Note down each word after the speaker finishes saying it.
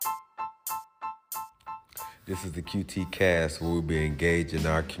This is the QT Cast, where we'll be engaging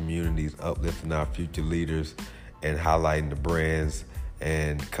our communities, uplifting our future leaders, and highlighting the brands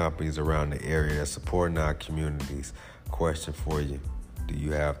and companies around the area that's supporting our communities. Question for you: do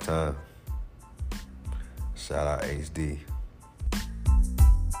you have time? Shout out HD.